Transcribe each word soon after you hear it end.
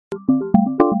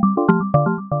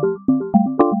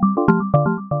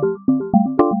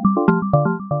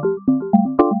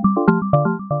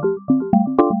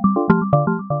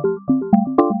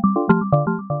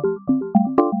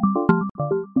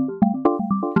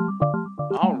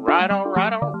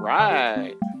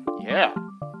right. Yeah.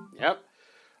 Yep.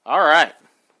 All right.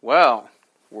 Well,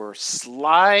 we're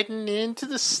sliding into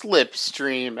the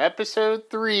slipstream. Episode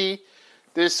 3.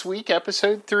 This week,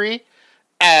 episode 3.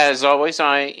 As always,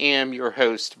 I am your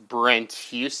host, Brent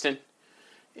Houston.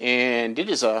 And it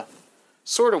is a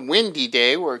sort of windy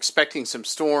day. We're expecting some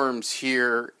storms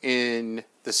here in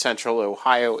the central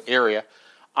Ohio area.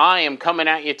 I am coming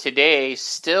at you today,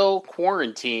 still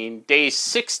quarantined, day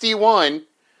 61.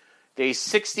 Day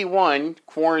 61,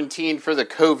 quarantine for the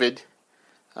COVID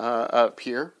up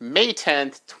here. May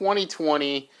 10th,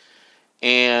 2020,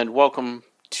 and welcome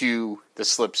to the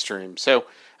Slipstream. So,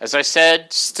 as I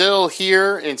said, still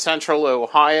here in central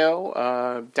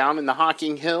Ohio, down in the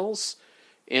Hocking Hills,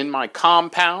 in my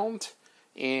compound,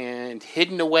 and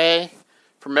hidden away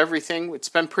from everything. It's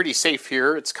been pretty safe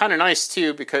here. It's kind of nice,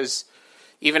 too, because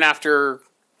even after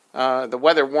the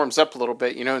weather warms up a little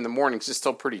bit, in the mornings it's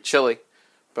still pretty chilly.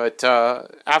 But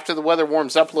after the weather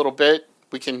warms up a little bit,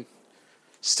 we can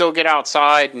still get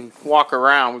outside and walk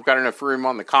around. We've got enough room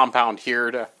on the compound here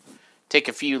to take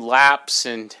a few laps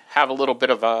and have a little bit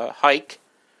of a hike.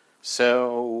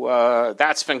 So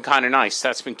that's been kind of nice.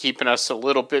 That's been keeping us a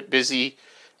little bit busy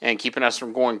and keeping us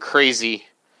from going crazy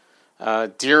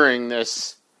during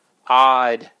this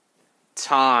odd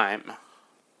time.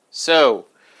 So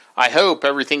I hope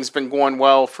everything's been going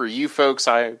well for you folks.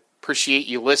 I appreciate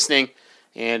you listening.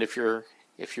 And if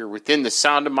you're within the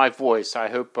sound of my voice, I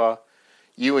hope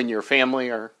you and your family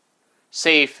are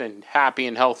safe and happy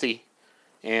and healthy,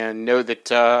 and know that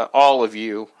all of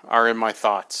you are in my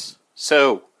thoughts.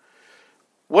 So,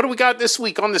 what do we got this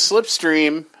week on the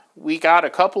Slipstream? We got a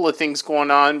couple of things going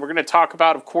on. We're going to talk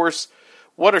about, of course,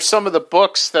 what are some of the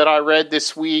books that I read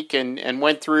this week and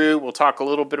went through. We'll talk a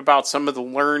little bit about some of the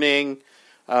learning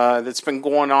that's been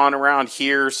going on around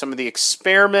here, some of the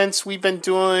experiments we've been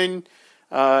doing.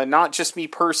 Not just me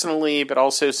personally, but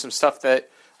also some stuff that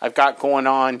I've got going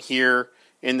on here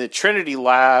in the Trinity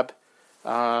Lab,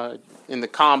 in the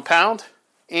compound.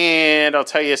 And I'll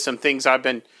tell you some things I've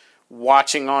been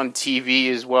watching on TV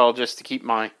as well, just to keep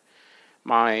my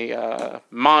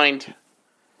mind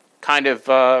kind of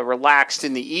relaxed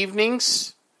in the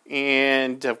evenings.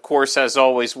 And, of course, as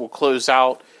always, we'll close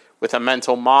out with a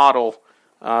mental model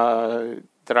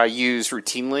that I use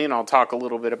routinely, and I'll talk a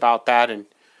little bit about that and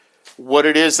what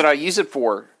it is that I use it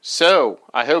for. So,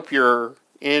 I hope you're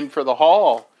in for the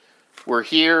haul. We're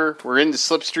here. We're in the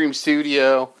Slipstream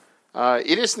studio.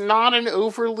 It is not an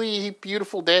overly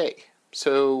beautiful day,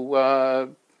 so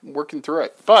working through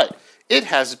it. But it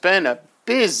has been a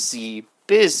busy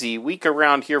week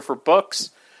around here for books.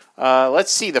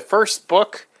 Let's see. The first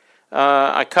book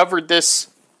I covered this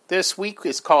week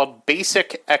is called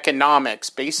Basic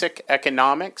Economics. Basic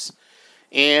Economics.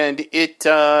 And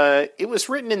it was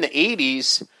written in the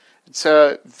 80s. It's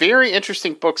a very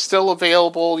interesting book, still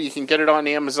available. You can get it on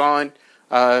Amazon.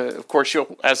 Of course,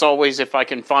 as always, if I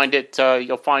can find it,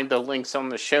 you'll find the links on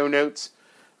the show notes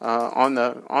on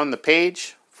the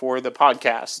page for the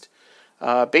podcast.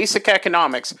 Basic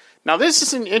Economics. Now, this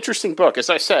is an interesting book, as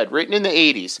I said, written in the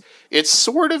 80s. It's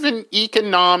sort of an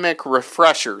economic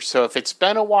refresher. So if it's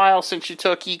been a while since you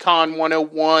took Econ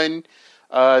 101,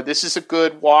 this is a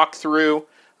good walkthrough.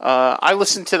 I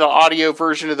listened to the audio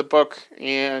version of the book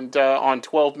and on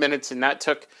 12 minutes, and that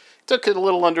took it a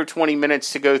little under 20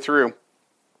 minutes to go through.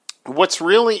 What's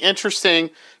really interesting,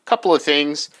 a couple of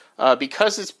things,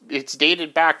 because it's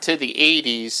dated back to the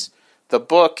 80s, the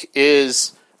book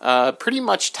is pretty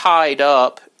much tied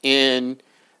up in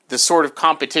the sort of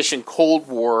competition Cold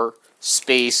War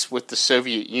space with the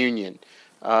Soviet Union.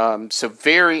 So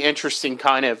very interesting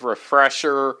kind of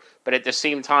refresher, but at the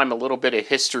same time, a little bit of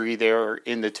history there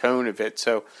in the tone of it.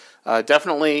 So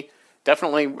definitely,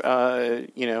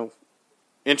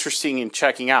 interesting in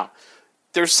checking out.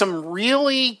 There's some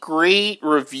really great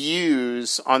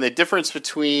reviews on the difference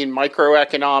between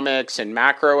microeconomics and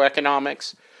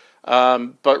macroeconomics.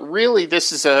 But really,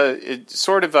 this is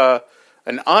sort of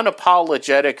an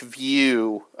unapologetic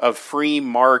view of free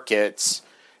markets.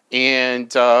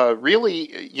 And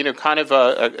really, kind of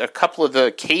a couple of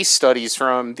the case studies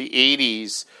from the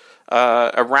 80s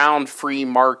around free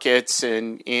markets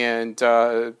and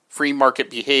free market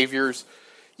behaviors,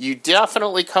 you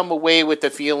definitely come away with the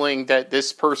feeling that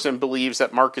this person believes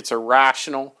that markets are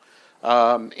rational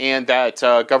and that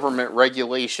government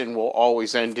regulation will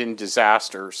always end in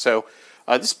disaster. So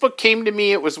this book came to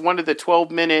me. It was one of the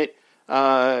 12-minute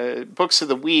books of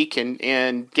the week,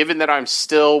 and given that I'm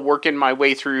still working my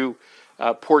way through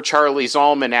Poor Charlie's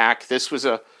Almanac, this was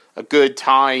a good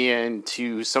tie-in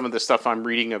to some of the stuff I'm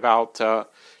reading about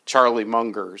Charlie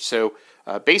Munger. So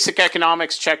Basic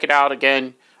Economics, check it out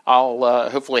again. I'll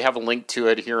hopefully have a link to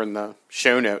it here in the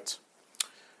show notes.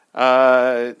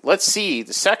 Let's see.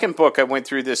 The second book I went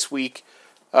through this week,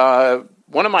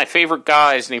 one of my favorite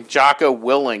guys named Jocko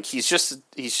Willink. He's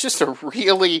just a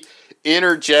really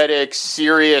energetic,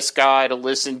 serious guy to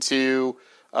listen to.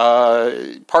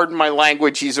 Pardon my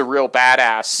language, he's a real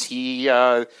badass. He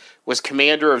was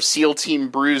commander of SEAL Team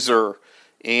Bruiser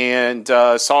and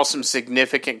saw some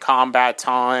significant combat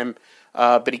time.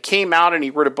 But he came out and he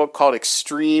wrote a book called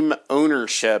Extreme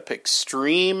Ownership.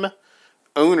 Extreme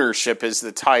Ownership is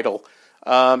the title.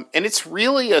 And it's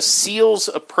really a SEAL's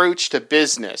approach to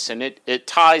business. And it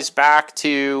ties back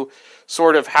to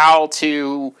sort of how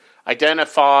to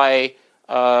identify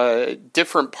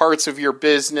different parts of your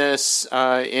business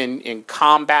in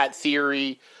combat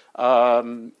theory.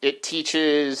 It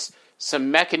teaches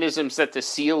some mechanisms that the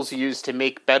SEALs use to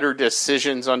make better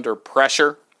decisions under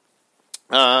pressure.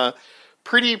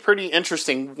 Pretty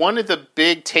interesting. One of the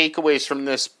big takeaways from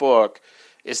this book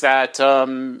is that,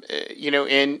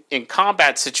 in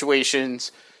combat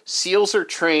situations, SEALs are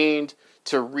trained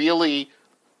to really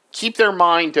keep their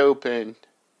mind open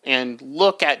and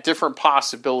look at different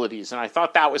possibilities. And I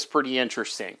thought that was pretty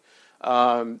interesting.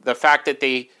 The fact that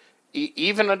they,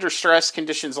 even under stress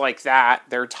conditions like that,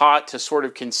 they're taught to sort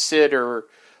of consider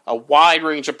a wide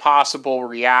range of possible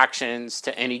reactions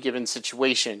to any given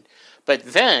situation.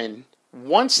 But then,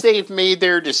 once they've made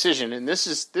their decision, and this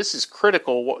is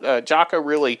critical, Jocko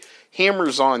really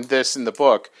hammers on this in the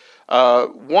book.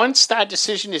 Once that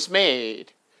decision is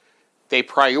made, they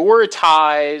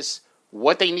prioritize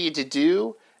what they need to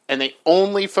do, and they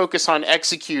only focus on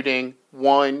executing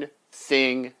one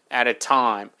thing at a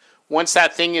time. Once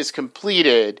that thing is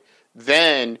completed,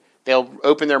 then they'll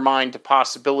open their mind to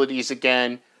possibilities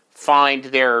again, find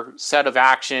their set of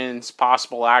actions,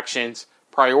 possible actions,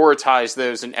 prioritize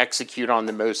those, and execute on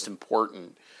the most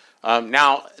important.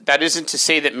 Now, that isn't to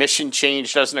say that mission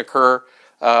change doesn't occur.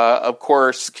 Of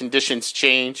course, conditions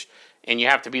change, and you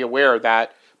have to be aware of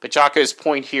that. But Jocko's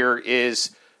point here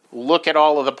is look at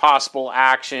all of the possible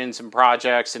actions and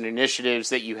projects and initiatives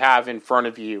that you have in front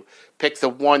of you. Pick the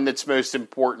one that's most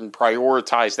important,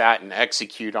 prioritize that, and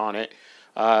execute on it.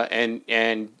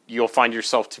 And you'll find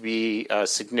yourself to be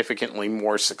significantly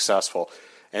more successful.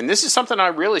 And this is something I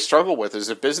really struggle with as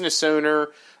a business owner.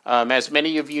 As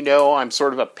many of you know, I'm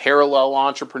sort of a parallel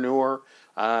entrepreneur.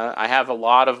 I have a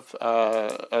lot of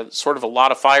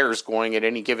fires going at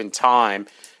any given time,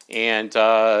 and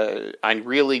I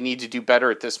really need to do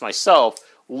better at this myself.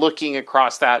 Looking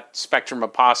across that spectrum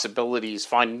of possibilities,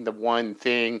 finding the one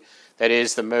thing that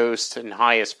is the most and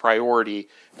highest priority,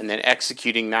 and then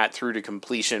executing that through to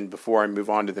completion before I move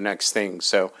on to the next thing.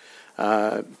 So.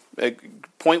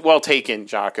 Point well taken,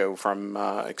 Jocko, from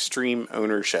Extreme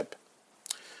Ownership.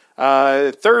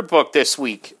 Third book this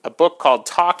week, a book called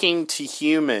Talking to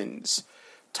Humans.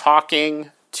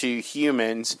 Talking to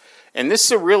Humans. And this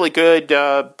is a really good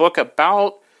book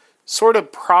about sort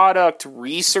of product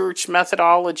research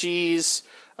methodologies.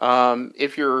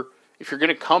 If you're going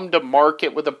to come to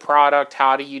market with a product,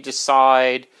 how do you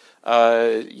decide,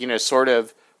 sort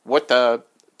of what the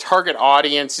target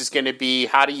audience is going to be?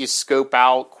 How do you scope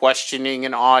out questioning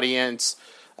an audience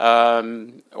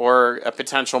or a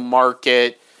potential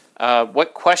market?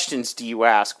 What questions do you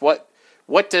ask? What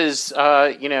does,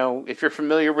 if you're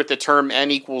familiar with the term N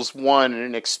equals 1 in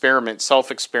an experiment,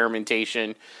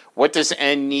 self-experimentation, what does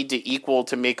N need to equal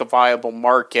to make a viable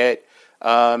market?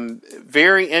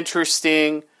 Very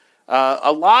interesting.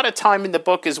 A lot of time in the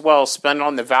book as well spent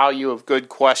on the value of good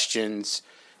questions.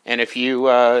 And if you,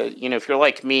 if you're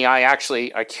like me,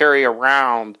 I carry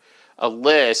around a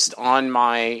list on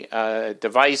my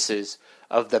devices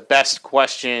of the best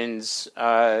questions,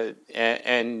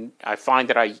 and I find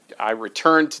that I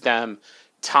return to them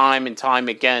time and time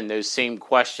again, those same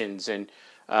questions. And,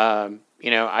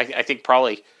 I think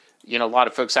probably, a lot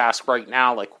of folks ask right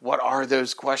now, like, what are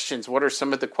those questions? What are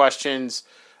some of the questions,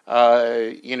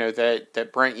 that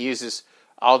Brent uses?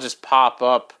 I'll just pop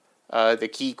up the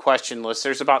key question list.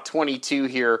 There's about 22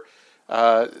 here,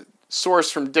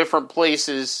 sourced from different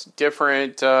places,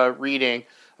 different reading.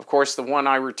 Of course, the one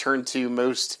I return to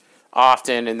most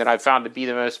often and that I found to be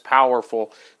the most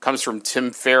powerful comes from Tim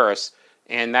Ferriss,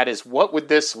 and that is, what would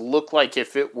this look like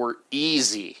if it were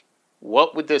easy?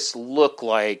 What would this look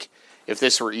like if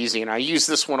this were easy? And I use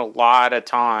this one a lot of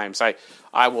times.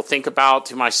 I will think about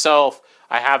to myself,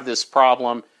 I have this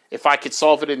problem. If I could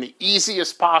solve it in the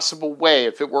easiest possible way,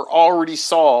 if it were already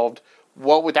solved,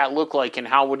 what would that look like and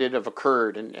how would it have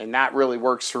occurred? And that really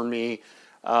works for me.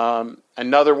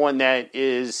 Another one that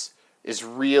is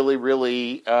really,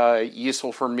 really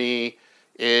useful for me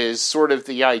is sort of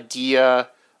the idea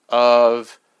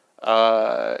of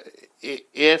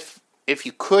if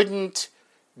you couldn't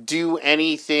do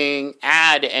anything,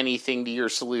 add anything to your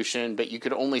solution, but you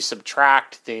could only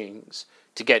subtract things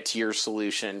to get to your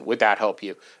solution, would that help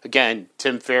you? Again,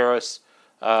 Tim Ferriss,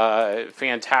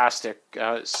 fantastic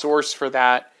source for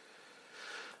that.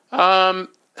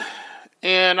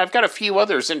 And I've got a few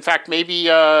others. In fact, maybe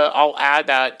I'll add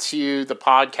that to the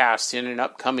podcast in an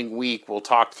upcoming week. We'll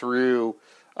talk through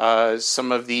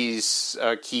some of these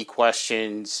key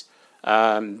questions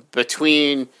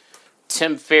between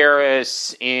Tim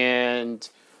Ferriss and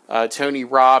Tony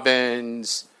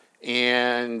Robbins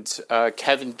and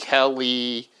Kevin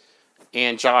Kelly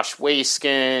and Josh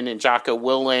Waskin and Jocko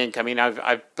Willink. I mean,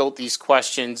 I've built these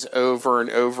questions over and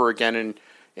over again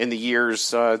in the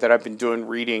years that I've been doing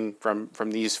reading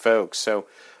from these folks. So,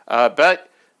 but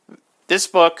this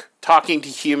book, Talking to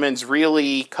Humans,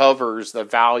 really covers the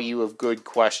value of good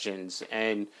questions,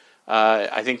 and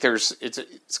I think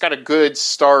it's got a good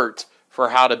start for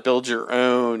how to build your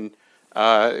own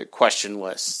question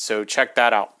list. So check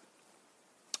that out.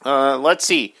 Let's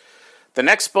see. The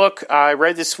next book I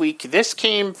read this week, this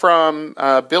came from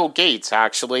Bill Gates,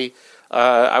 actually.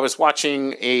 I was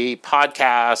watching a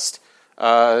podcast.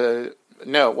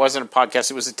 No, it wasn't a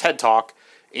podcast. It was a TED Talk.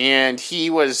 And he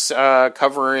was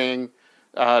covering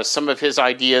some of his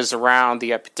ideas around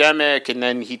the epidemic. And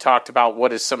then he talked about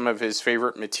what is some of his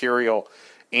favorite material.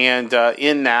 And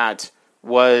in that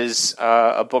was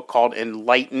a book called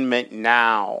Enlightenment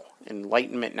Now.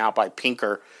 Enlightenment Now by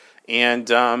Pinker.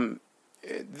 And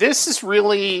this is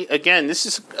really, again, this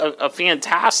is a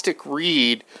fantastic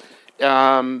read.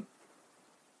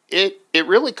 It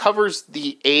really covers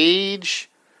the age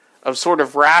of sort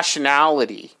of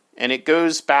rationality, and it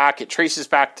traces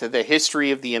back to the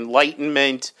history of the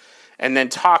Enlightenment, and then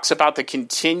talks about the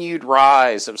continued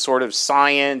rise of sort of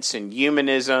science and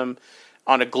humanism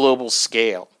on a global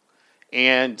scale.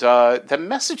 And the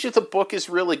message of the book is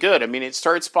really good. I mean, it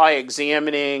starts by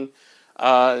examining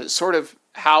sort of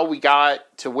how we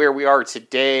got to where we are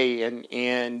today,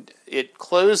 and it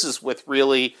closes with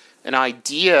really an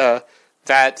idea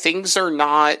that things are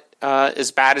not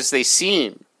as bad as they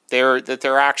seem.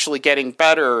 They're actually getting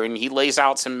better, and he lays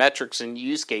out some metrics and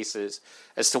use cases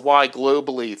as to why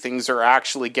globally things are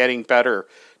actually getting better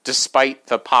despite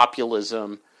the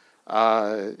populism,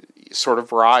 sort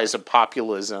of rise of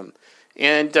populism.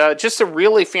 And just a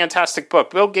really fantastic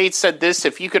book. Bill Gates said this: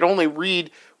 if you could only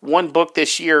read one book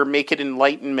this year, make it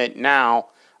Enlightenment Now.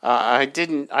 I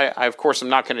of course, I'm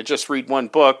not going to just read one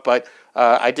book, but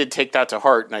I did take that to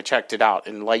heart, and I checked it out,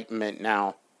 Enlightenment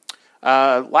Now.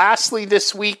 Lastly,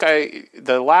 this week,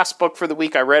 the last book for the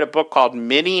week, I read a book called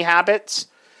Mini Habits.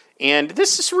 And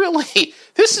this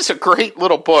is a great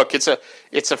little book. It's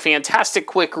a fantastic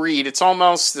quick read. It's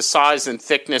almost the size and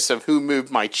thickness of Who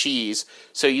Moved My Cheese,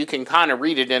 so you can kind of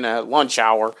read it in a lunch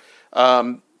hour.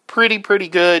 Pretty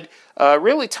good.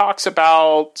 Really starts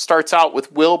out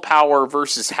with willpower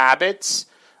versus habits.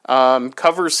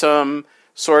 Covers some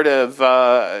sort of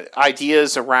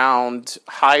ideas around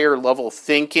higher level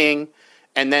thinking,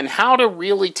 and then how to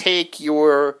really take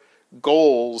your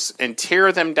goals and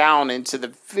tear them down into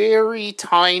the very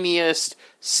tiniest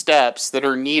steps that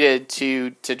are needed to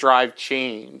drive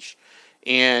change.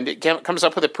 And it comes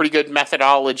up with a pretty good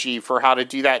methodology for how to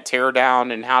do that tear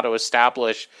down and how to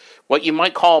establish what you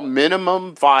might call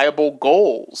minimum viable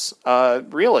goals.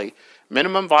 Really,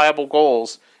 minimum viable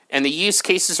goals. And the use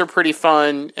cases are pretty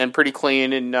fun and pretty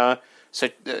clean. And so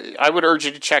I would urge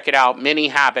you to check it out. Mini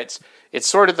Habits. It's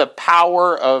sort of the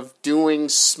power of doing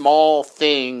small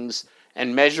things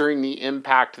and measuring the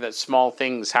impact that small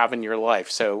things have in your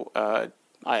life. So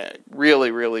I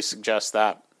really suggest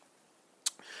that.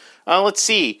 Let's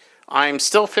see. I'm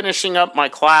still finishing up my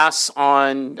class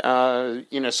on,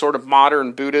 sort of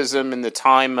modern Buddhism in the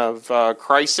time of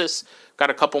crisis. Got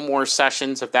a couple more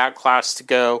sessions of that class to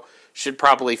go. Should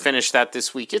probably finish that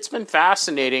this week. It's been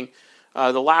fascinating.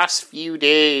 The last few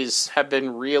days have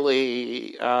been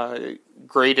really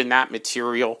great in that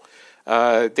material.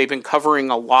 They've been covering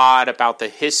a lot about the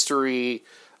history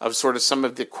of sort of some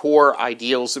of the core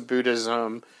ideals of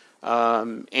Buddhism.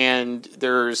 And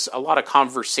there's a lot of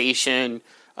conversation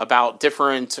about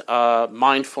different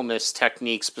mindfulness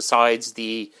techniques besides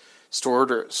the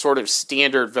sort of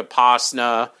standard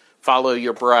Vipassana, follow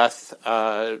your breath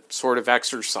sort of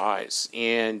exercise.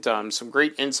 And some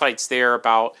great insights there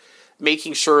about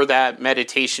making sure that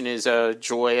meditation is a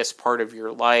joyous part of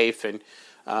your life, and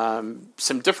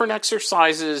some different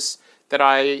exercises that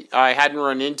I hadn't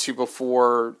run into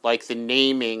before, like the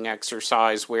naming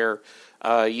exercise, where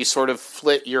you sort of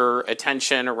flit your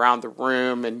attention around the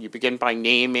room and you begin by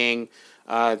naming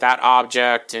that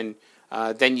object, and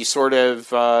then you sort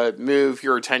of move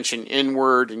your attention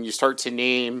inward and you start to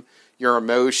name your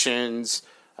emotions.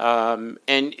 And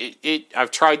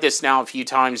I've tried this now a few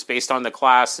times based on the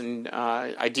class, and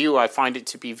I find it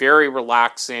to be very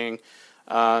relaxing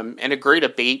and a great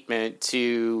abatement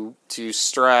to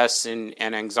stress and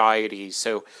anxiety.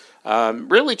 So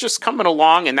really just coming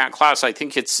along in that class, I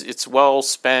think it's well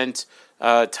spent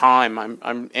time.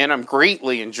 I'm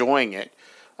greatly enjoying it.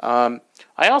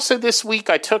 I also this week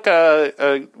I took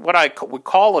a what I would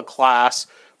call a class,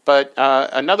 but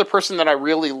another person that I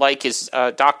really like is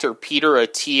Dr. Peter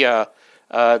Attia.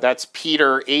 That's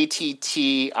Peter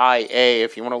Attia.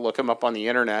 If you want to look him up on the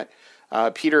internet,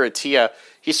 Peter Attia.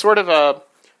 He's sort of a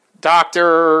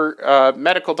doctor,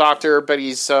 medical doctor, but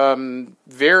he's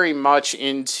very much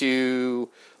into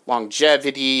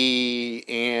longevity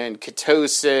and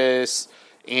ketosis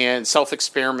and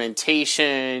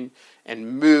self-experimentation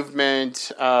and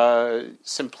movement,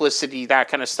 simplicity, that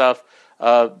kind of stuff.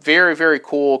 Very, very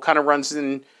cool. Kind of runs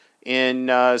in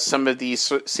some of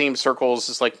these same circles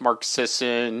as like Mark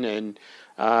Sisson and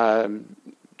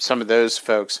some of those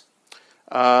folks.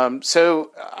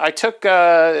 So I took,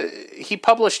 he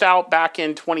published out back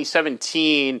in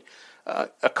 2017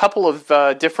 a couple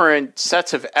of different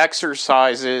sets of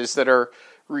exercises that are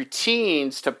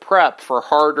routines to prep for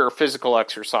harder physical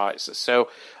exercises. So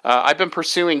I've been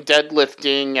pursuing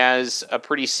deadlifting as a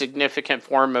pretty significant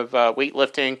form of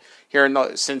weightlifting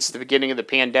here since the beginning of the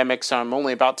pandemic, so I'm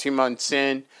only about 2 months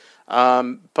in.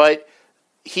 But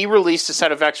he released a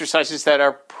set of exercises that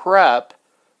are prep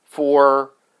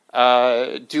for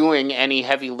doing any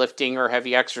heavy lifting or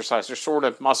heavy exercise. They're sort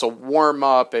of muscle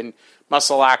warm-up and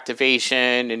muscle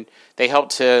activation, and they help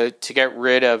to get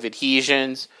rid of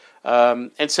adhesions.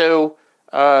 And so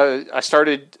I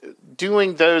started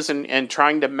doing those and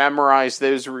trying to memorize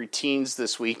those routines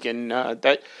this week. And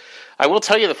that I will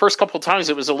tell you, the first couple of times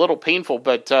it was a little painful,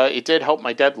 but it did help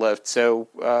my deadlift. So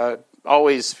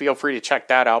always feel free to check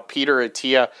that out. Peter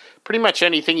Attia. Pretty much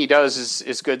anything he does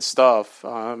is good stuff.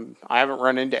 I haven't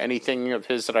run into anything of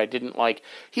his that I didn't like.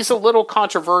 He's a little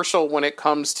controversial when it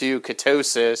comes to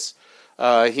ketosis.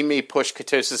 He may push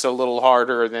ketosis a little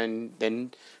harder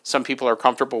than some people are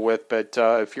comfortable with, but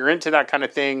if you're into that kind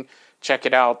of thing, check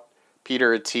it out,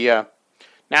 Peter Attia.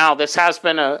 Now, this has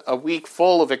been a week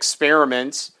full of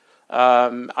experiments.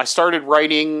 I started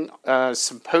writing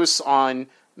some posts on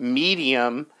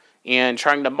Medium and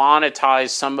trying to monetize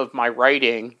some of my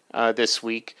writing this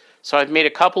week. So I've made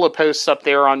a couple of posts up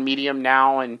there on Medium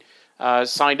now and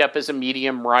signed up as a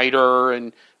Medium writer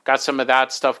and got some of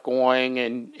that stuff going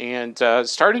and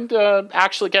starting to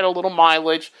actually get a little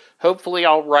mileage. Hopefully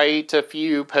I'll write a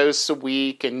few posts a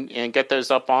week and get those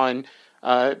up on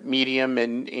Medium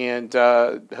and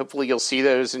hopefully you'll see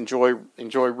those, enjoy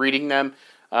reading them.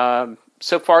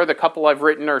 So far the couple I've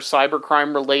written are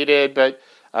cybercrime related, but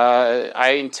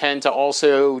I intend to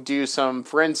also do some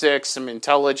forensics, some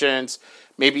intelligence,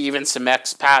 maybe even some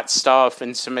expat stuff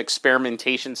and some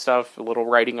experimentation stuff, a little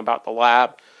writing about the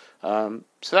lab.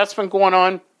 So that's been going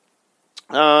on.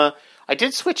 I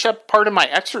did switch up part of my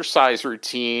exercise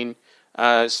routine,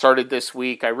 started this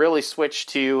week. I really switched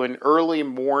to an early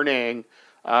morning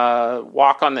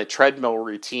walk on the treadmill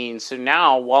routine. So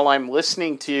now while I'm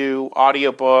listening to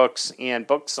audiobooks and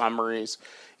book summaries,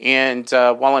 and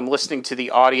while I'm listening to the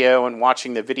audio and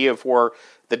watching the video for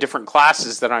the different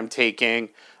classes that I'm taking,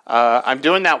 I'm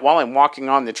doing that while I'm walking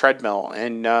on the treadmill.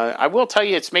 And I will tell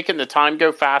you, it's making the time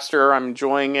go faster. I'm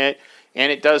enjoying it. And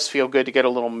it does feel good to get a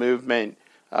little movement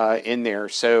in there.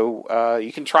 So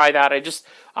you can try that. I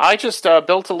just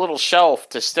built a little shelf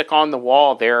to stick on the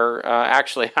wall there.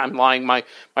 Actually, I'm lying. My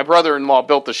brother-in-law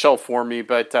built the shelf for me,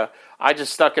 but I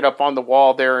just stuck it up on the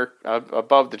wall there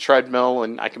above the treadmill,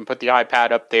 and I can put the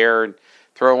iPad up there and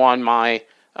throw on my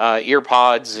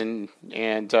earpods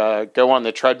and go on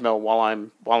the treadmill while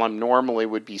I'm normally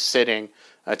would be sitting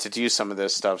to do some of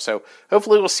this stuff. So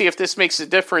hopefully we'll see if this makes a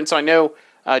difference. I know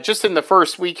just in the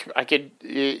first week,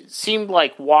 it seemed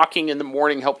like walking in the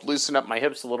morning helped loosen up my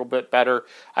hips a little bit better.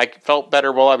 I felt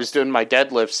better while I was doing my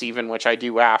deadlifts even, which I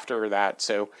do after that.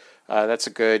 So that's a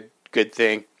good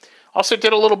thing. Also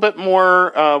did a little bit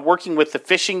more working with the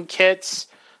fishing kits.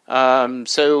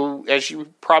 So as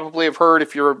you probably have heard,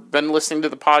 if you've been listening to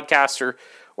the podcast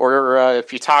or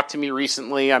if you talked to me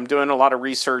recently, I'm doing a lot of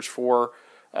research for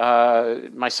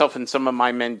myself and some of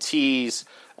my mentees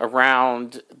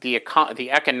around the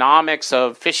economics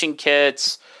of fishing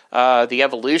kits, the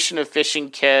evolution of fishing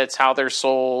kits, how they're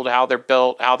sold, how they're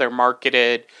built, how they're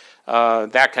marketed,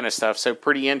 that kind of stuff. So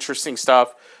pretty interesting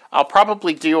stuff. I'll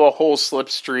probably do a whole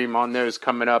slipstream on those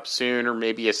coming up soon, or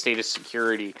maybe a state of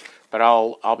security, but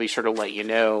I'll be sure to let you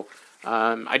know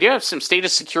I do have some State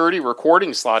of Security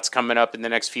recording slots coming up in the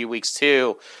next few weeks,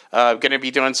 too. I'm going to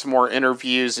be doing some more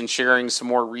interviews and sharing some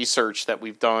more research that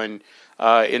we've done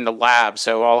in the lab.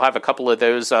 So I'll have a couple of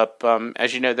those up.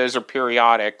 As you know, those are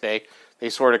periodic. They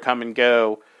sort of come and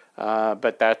go,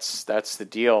 but that's the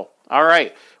deal. All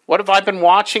right. What have I been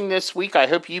watching this week? I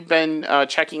hope you've been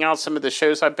checking out some of the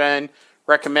shows I've been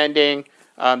recommending.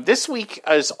 This week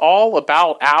is all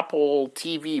about Apple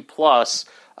TV Plus.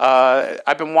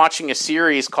 I've been watching a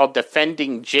series called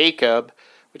Defending Jacob,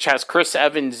 which has Chris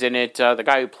Evans in it, the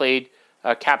guy who played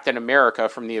Captain America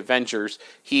from the Avengers.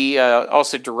 He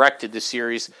also directed the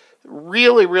series.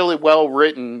 Really, really well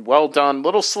written, well done. A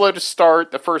little slow to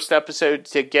start the first episode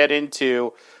to get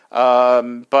into,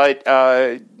 but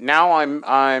now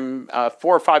I'm 4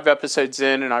 or 5 episodes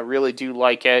in, and I really do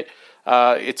like it.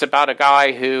 It's about a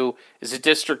guy who is a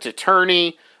district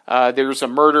attorney. There's a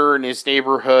murder in his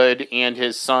neighborhood, and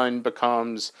his son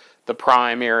becomes the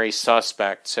primary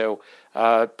suspect. So,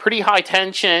 pretty high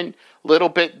tension, little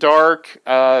bit dark.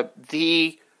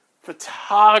 The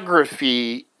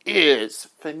photography is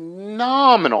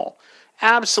phenomenal.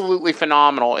 Absolutely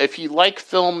phenomenal. If you like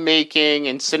filmmaking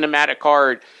and cinematic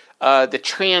art, the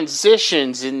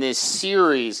transitions in this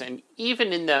series, and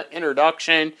even in the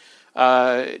introduction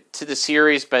to the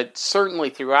series, but certainly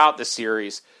throughout the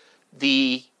series,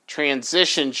 the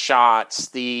transition shots,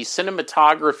 the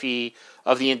cinematography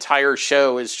of the entire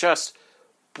show is just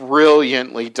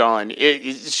brilliantly done.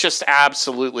 It's just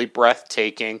absolutely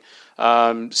breathtaking.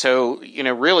 So,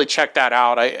 really check that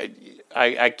out.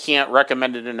 I can't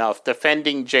recommend it enough.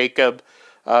 Defending Jacob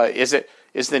is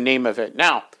the name of it.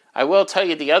 Now, I will tell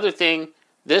you the other thing.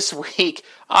 This week,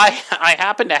 I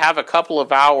happened to have a couple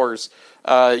of hours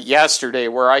yesterday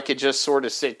where I could just sort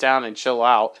of sit down and chill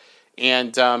out.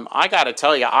 And I got to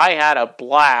tell you, I had a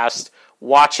blast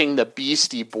watching the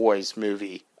Beastie Boys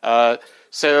movie.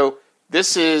 So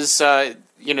this is,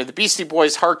 the Beastie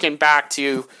Boys harken back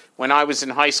to when I was in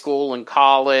high school and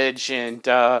college, and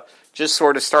just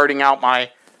sort of starting out my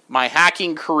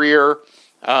hacking career.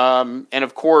 And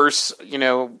of course,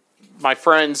 my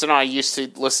friends and I used to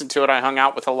listen to it. I hung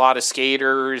out with a lot of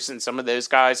skaters and some of those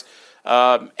guys.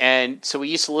 And so we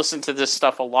used to listen to this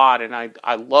stuff a lot, and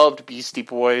I loved Beastie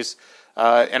Boys,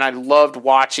 and I loved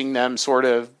watching them sort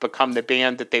of become the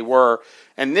band that they were.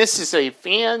 And this is a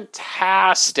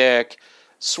fantastic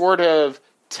sort of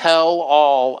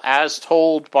tell-all as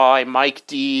told by Mike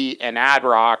D and Ad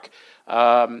Rock.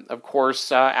 Of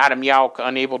course, Adam Yauch,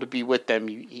 unable to be with them,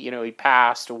 he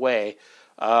passed away.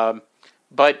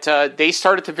 But they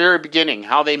start at the very beginning,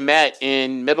 how they met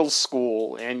in middle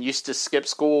school and used to skip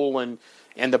school, and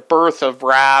the birth of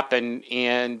rap,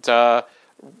 and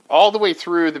all the way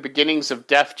through the beginnings of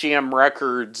Def Jam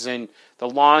Records and the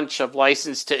launch of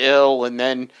License to Ill, and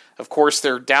then, of course,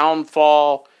 their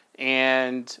downfall,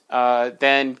 and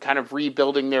then kind of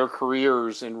rebuilding their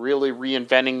careers and really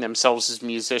reinventing themselves as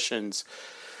musicians.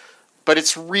 But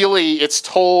it's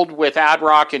told with Ad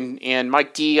Rock and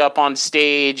Mike D up on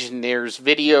stage, and there's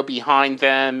video behind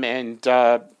them, and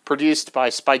produced by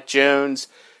Spike Jonze.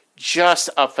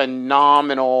 Just a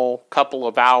phenomenal couple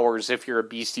of hours if you're a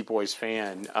Beastie Boys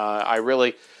fan. I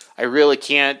really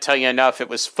can't tell you enough. It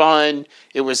was fun.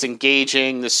 It was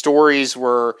engaging. The stories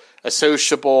were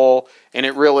associable, and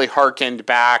it really harkened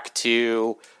back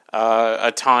to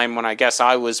a time when I guess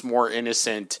I was more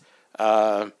innocent.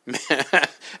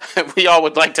 We all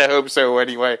would like to hope so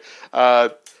anyway.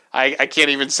 I can't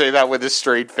even say that with a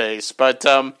straight face. But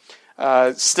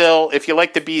still, if you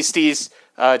like the Beasties,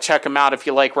 check them out. If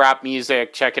you like rap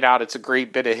music, check it out. It's a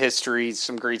great bit of history,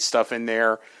 some great stuff in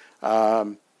there.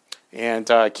 And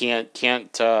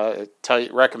can't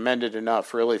recommend it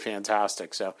enough. Really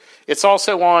fantastic. So it's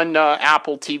also on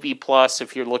Apple TV Plus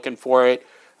if you're looking for it.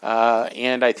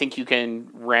 And I think you can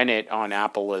rent it on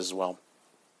Apple as well.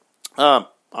 All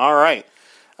right.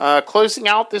 Closing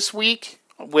out this week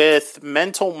with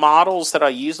mental models that I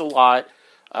use a lot.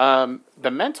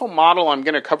 The mental model I'm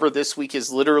going to cover this week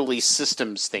is literally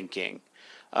systems thinking.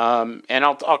 And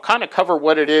I'll kind of cover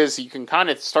what it is. You can kind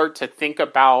of start to think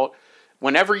about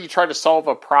whenever you try to solve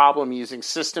a problem using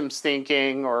systems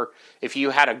thinking, or if you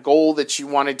had a goal that you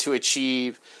wanted to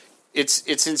achieve,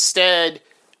 it's instead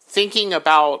thinking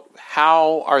about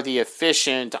how are the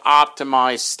efficient,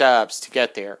 optimized steps to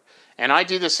get there. And I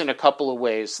do this in a couple of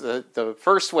ways. The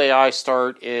first way I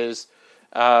start is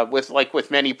with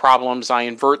many problems, I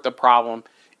invert the problem.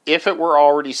 If it were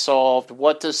already solved,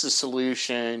 what does the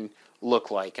solution look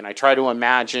like? And I try to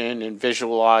imagine and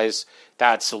visualize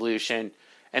that solution.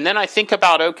 And then I think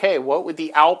about, okay, what would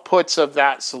the outputs of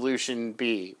that solution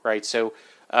be, right? So,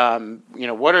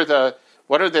 what are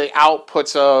What are the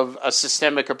outputs of a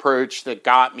systemic approach that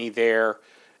got me there?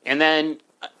 And then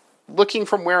looking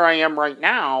from where I am right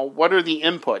now, what are the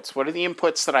inputs? What are the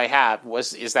inputs that I have?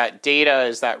 Is that data?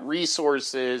 Is that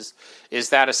resources? Is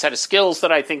that a set of skills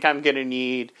that I think I'm going to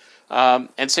need?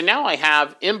 And so now I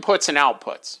have inputs and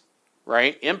outputs,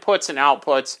 right? Inputs and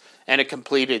outputs and a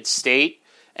completed state.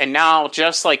 And now,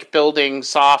 just like building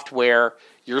software,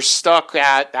 you're stuck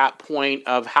at that point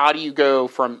of how do you go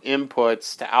from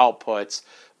inputs to outputs?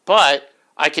 But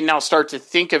I can now start to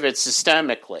think of it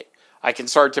systemically. I can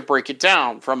start to break it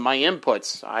down from my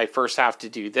inputs. I first have to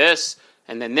do this,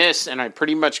 and then this, and I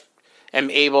pretty much am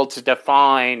able to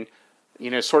define,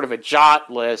 sort of a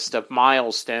jot list of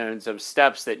milestones, of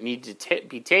steps that need to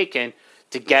be taken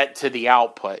to get to the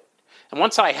output. And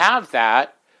once I have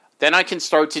that, then I can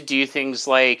start to do things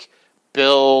like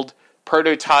build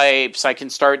prototypes. I can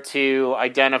start to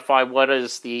identify what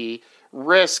is the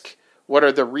risk, what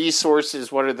are the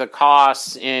resources, what are the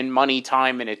costs in money,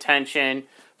 time, and attention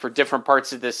for different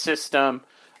parts of the system.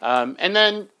 And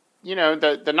then,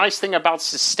 the nice thing about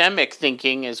systemic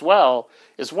thinking as well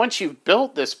is once you've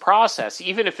built this process,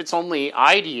 even if it's only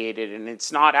ideated and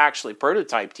it's not actually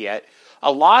prototyped yet,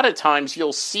 a lot of times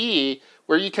you'll see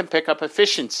where you can pick up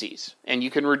efficiencies and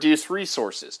you can reduce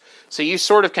resources. So you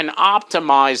sort of can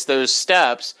optimize those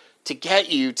steps to get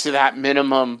you to that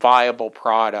minimum viable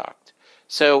product.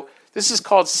 So this is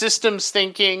called systems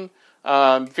thinking.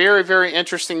 Very, very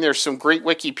interesting. There's some great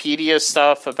Wikipedia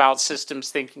stuff about systems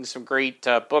thinking, some great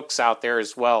books out there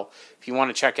as well, if you want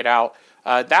to check it out.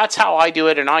 That's how I do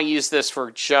it, and I use this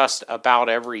for just about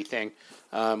everything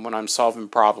when I'm solving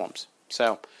problems.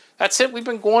 So that's it. We've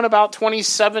been going about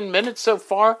 27 minutes so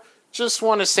far. Just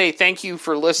want to say thank you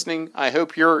for listening. I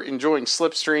hope you're enjoying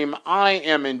Slipstream. I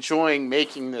am enjoying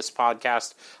making this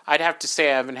podcast. I'd have to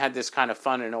say I haven't had this kind of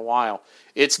fun in a while.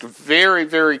 It's very,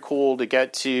 very cool to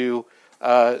get to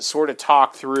sort of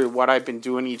talk through what I've been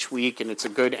doing each week, and it's a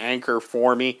good anchor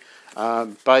for me.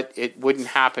 But it wouldn't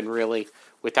happen really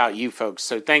without you folks.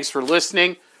 So thanks for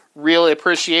listening. Really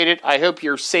appreciate it. I hope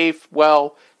you're safe,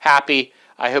 well, happy.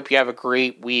 I hope you have a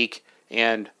great week,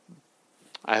 and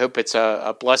I hope it's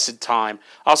a blessed time.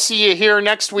 I'll see you here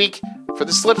next week for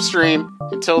the Slipstream.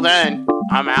 Until then,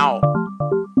 I'm out.